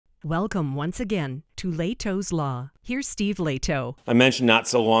Welcome once again to Lehto's Law. Here's Steve Lehto. I mentioned not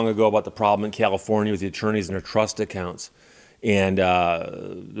so long ago about the problem in California with the attorneys and their trust accounts. And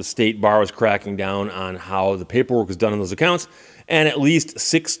the state bar was cracking down on how the paperwork was done on those accounts. And at least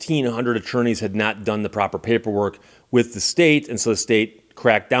 1,600 attorneys had not done the proper paperwork with the state. And so the state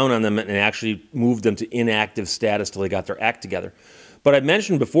cracked down on them and actually moved them to inactive status till they got their act together. But I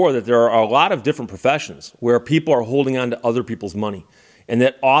mentioned before that there are a lot of different professions where people are holding on to other people's money. And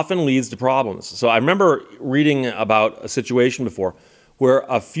that often leads to problems. So I remember reading about a situation before where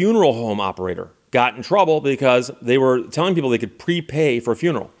a funeral home operator got in trouble because they were telling people they could prepay for a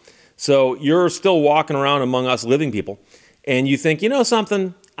funeral. So you're still walking around among us living people, and you think, you know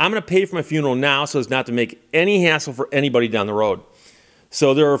something, I'm going to pay for my funeral now so as not to make any hassle for anybody down the road.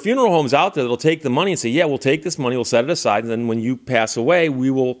 So there are funeral homes out there that will take the money and say, yeah, we'll take this money, we'll set it aside, and then when you pass away, we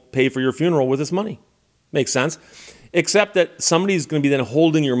will pay for your funeral with this money. Makes sense? Except that somebody's going to be then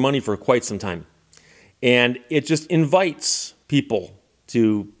holding your money for quite some time. And it just invites people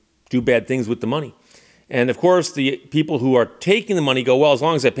to do bad things with the money. And of course, the people who are taking the money go, well, as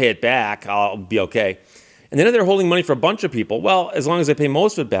long as I pay it back, I'll be okay. And then if they're holding money for a bunch of people, well, as long as I pay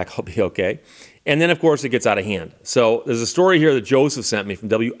most of it back, I'll be okay. And then, of course, it gets out of hand. So there's a story here that Joseph sent me from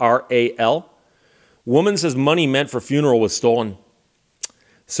WRAL. Woman says money meant for funeral was stolen.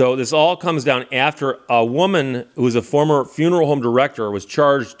 So this all comes down after a woman who was a former funeral home director was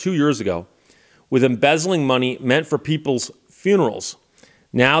charged 2 years ago with embezzling money meant for people's funerals.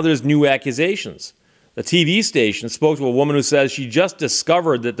 Now there's new accusations. The TV station spoke to a woman who says she just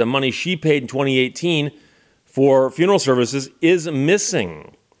discovered that the money she paid in 2018 for funeral services is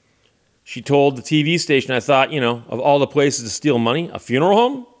missing. She told the TV station, I thought, of all the places to steal money, a funeral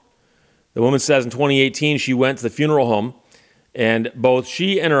home? The woman says in 2018 she went to the funeral home and both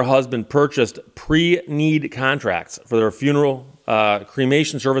she and her husband purchased pre-need contracts for their funeral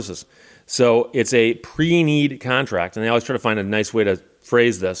cremation services. So it's a pre-need contract, and they always try to find a nice way to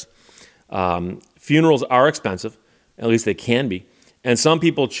phrase this. Funerals are expensive, at least they can be, and some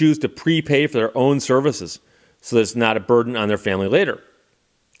people choose to prepay for their own services so that it's not a burden on their family later.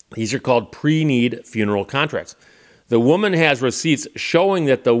 These are called pre-need funeral contracts. The woman has receipts showing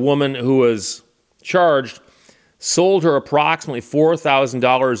that the woman who was charged sold her approximately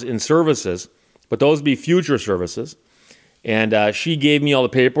 $4,000 in services, but those would be future services. And she gave me all the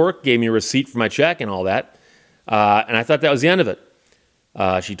paperwork, gave me a receipt for my check and all that. And I thought that was the end of it,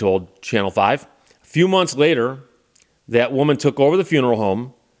 she told Channel 5. A few months later, that woman took over the funeral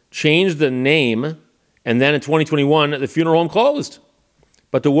home, changed the name, and then in 2021, the funeral home closed.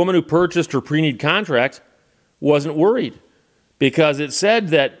 But the woman who purchased her pre-need contract wasn't worried because it said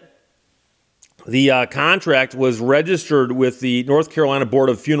that the contract was registered with the North Carolina Board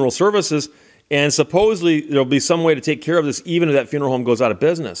of Funeral Services, and supposedly there'll be some way to take care of this even if that funeral home goes out of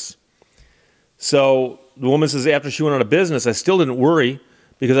business. So the woman says after she went out of business, I still didn't worry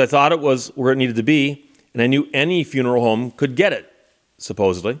because I thought it was where it needed to be, and I knew any funeral home could get it,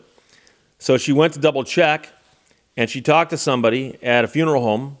 supposedly. So she went to double check, and she talked to somebody at a funeral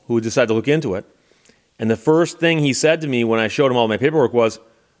home who decided to look into it. And the first thing he said to me when I showed him all my paperwork was,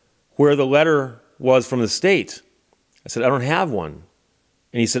 where the letter was from the state. I said, I don't have one.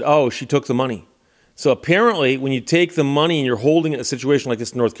 And he said, oh, she took the money. So apparently, when you take the money and you're holding it in a situation like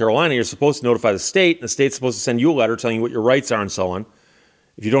this in North Carolina, you're supposed to notify the state, and the state's supposed to send you a letter telling you what your rights are and so on.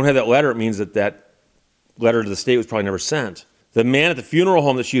 If you don't have that letter, it means that that letter to the state was probably never sent. The man at the funeral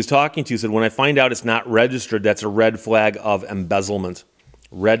home that she was talking to said, when I find out it's not registered, that's a red flag of embezzlement.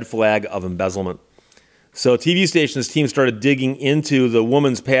 Red flag of embezzlement. So TV station's team started digging into the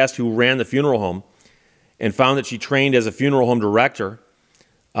woman's past who ran the funeral home and found that she trained as a funeral home director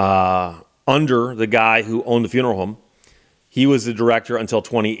under the guy who owned the funeral home. He was the director until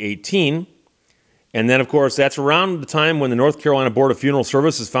 2018. And then, of course, that's around the time when the North Carolina Board of Funeral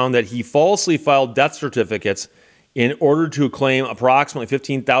Services found that he falsely filed death certificates in order to claim approximately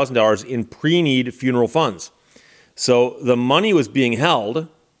 $15,000 in pre-need funeral funds. So the money was being held,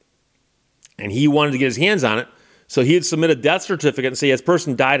 and he wanted to get his hands on it, so he'd submit a death certificate and say, this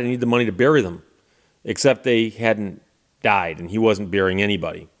person died, I need the money to bury them. Except they hadn't died, and he wasn't burying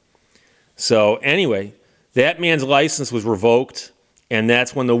anybody. So anyway, that man's license was revoked, and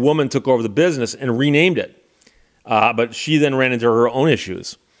that's when the woman took over the business and renamed it. But she then ran into her own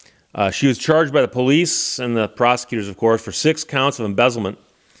issues. She was charged by the police and the prosecutors, of course, for 6 counts of embezzlement,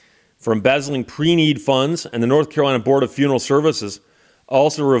 for embezzling pre-need funds, and the North Carolina Board of Funeral Services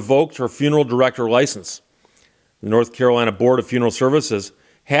also revoked her funeral director license. The North Carolina Board of Funeral Services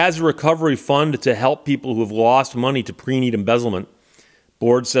has a recovery fund to help people who have lost money to pre-need embezzlement.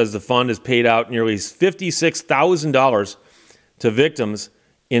 Board says the fund has paid out nearly $56,000 to victims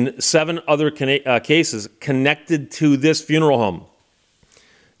in 7 other cases connected to this funeral home.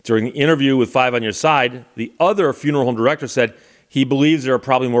 During the interview with 5 on Your Side, the other funeral home director said he believes there are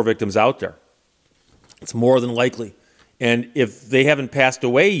probably more victims out there. It's more than likely. And if they haven't passed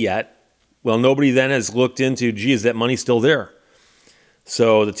away yet, well, nobody then has looked into, gee, is that money still there?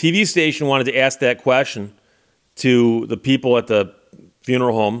 So the TV station wanted to ask that question to the people at the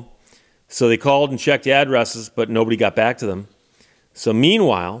funeral home. So they called and checked addresses, but nobody got back to them. So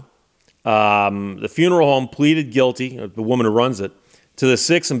meanwhile, the funeral home pleaded guilty, the woman who runs it, to the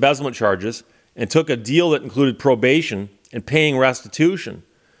 6 embezzlement charges and took a deal that included probation and paying restitution.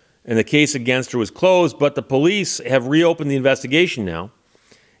 And the case against her was closed, but the police have reopened the investigation now,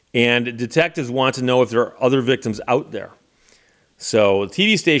 and detectives want to know if there are other victims out there. So the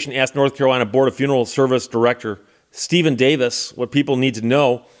TV station asked North Carolina Board of Funeral Service Director Stephen Davis what people need to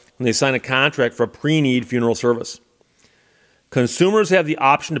know when they sign a contract for a pre-need funeral service. Consumers have the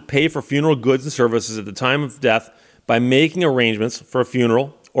option to pay for funeral goods and services at the time of death by making arrangements for a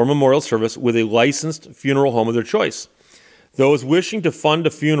funeral or memorial service with a licensed funeral home of their choice. Those wishing to fund a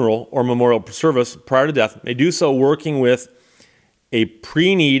funeral or memorial service prior to death may do so working with a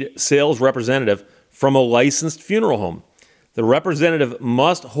pre-need sales representative from a licensed funeral home. The representative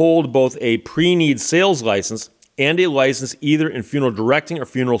must hold both a pre-need sales license and a license either in funeral directing or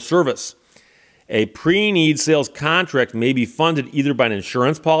funeral service. A pre-need sales contract may be funded either by an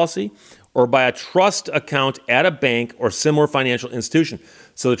insurance policy or by a trust account at a bank or similar financial institution.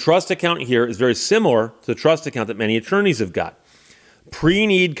 So the trust account here is very similar to the trust account that many attorneys have got.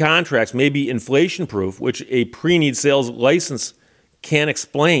 Pre-need contracts may be inflation-proof, which a pre-need sales licensee can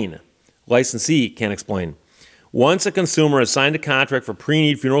explain. Once a consumer has signed a contract for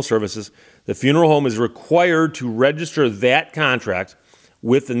pre-need funeral services, the funeral home is required to register that contract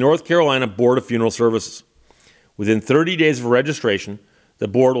with the North Carolina Board of Funeral Services. Within 30 days of registration, the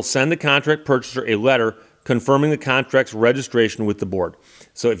board will send the contract purchaser a letter confirming the contract's registration with the board.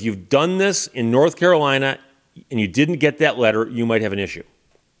 So if you've done this in North Carolina and you didn't get that letter, you might have an issue.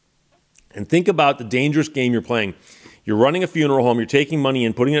 And think about the dangerous game you're playing. You're running a funeral home, you're taking money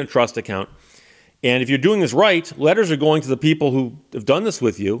and putting it in a trust account, and if you're doing this right, letters are going to the people who have done this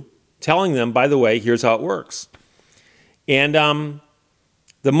with you, telling them, by the way, here's how it works. And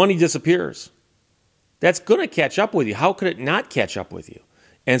the money disappears. That's going to catch up with you. How could it not catch up with you?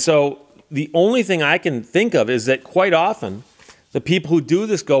 And so the only thing I can think of is that quite often the people who do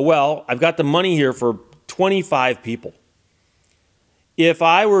this go, well, I've got the money here for 25 people. If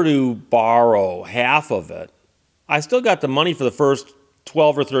I were to borrow half of it, I still got the money for the first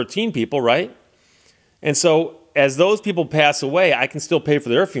 12 or 13 people, right? And so as those people pass away, I can still pay for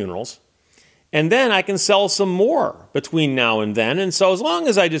their funerals. And then I can sell some more between now and then. And so as long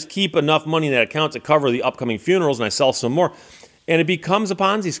as I just keep enough money in that account to cover the upcoming funerals and I sell some more, and it becomes a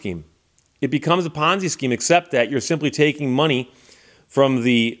Ponzi scheme. It becomes a Ponzi scheme, except that you're simply taking money from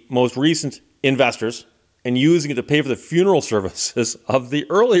the most recent investors and using it to pay for the funeral services of the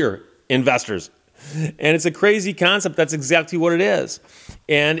earlier investors. And it's a crazy concept. That's exactly what it is.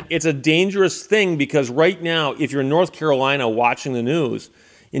 And it's a dangerous thing because right now, if you're in North Carolina watching the news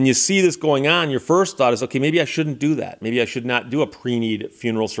and you see this going on, your first thought is, okay, maybe I shouldn't do that. Maybe I should not do a pre-need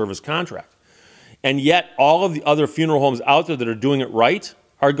funeral service contract. And yet all of the other funeral homes out there that are doing it right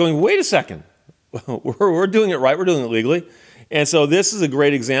are going, wait a second, we're doing it right, we're doing it legally. And so this is a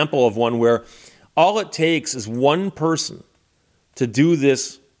great example of one where all it takes is one person to do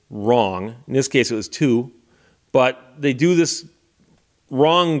this wrong. In this case, it was 2, but they do this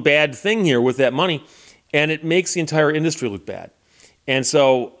wrong, bad thing here with that money, and it makes the entire industry look bad. And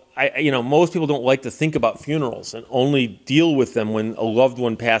so, most people don't like to think about funerals and only deal with them when a loved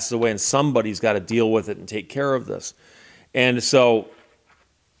one passes away and somebody's got to deal with it and take care of this. And so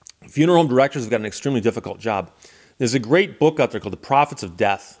funeral home directors have got an extremely difficult job. There's a great book out there called The Profits of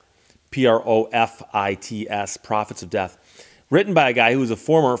Death, Profits, Profits of Death, written by a guy who was a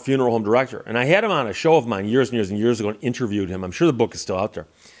former funeral home director. And I had him on a show of mine years and years and years ago and interviewed him. I'm sure the book is still out there.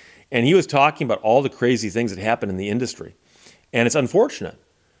 And he was talking about all the crazy things that happen in the industry. And it's unfortunate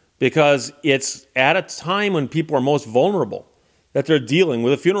because it's at a time when people are most vulnerable that they're dealing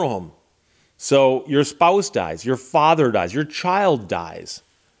with a funeral home. So your spouse dies, your father dies, your child dies,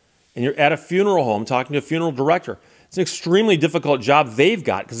 and you're at a funeral home talking to a funeral director. It's an extremely difficult job they've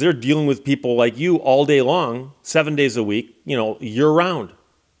got because they're dealing with people like you all day long, 7 days a week, year-round.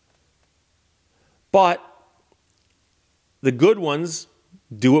 But the good ones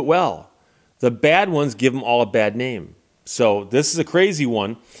do it well. The bad ones give them all a bad name. So this is a crazy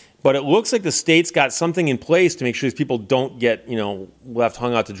one, but it looks like the state's got something in place to make sure these people don't get, left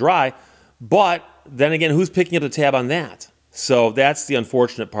hung out to dry. But then again, who's picking up the tab on that? So that's the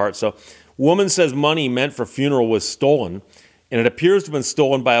unfortunate part. So woman says money meant for funeral was stolen, and it appears to have been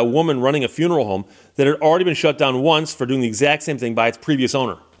stolen by a woman running a funeral home that had already been shut down once for doing the exact same thing by its previous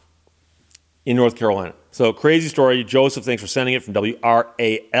owner in North Carolina. So crazy story. Joseph, thanks for sending it from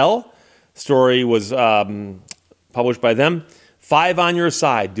WRAL. Story was published by them. 5 on your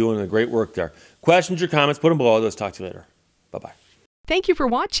side, doing a great work there. Questions or comments, put them below. Let's talk to you later. Bye-bye. Thank you for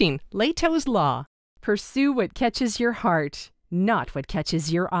watching Lehto's Law. Pursue what catches your heart, not what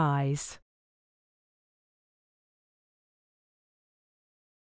catches your eyes.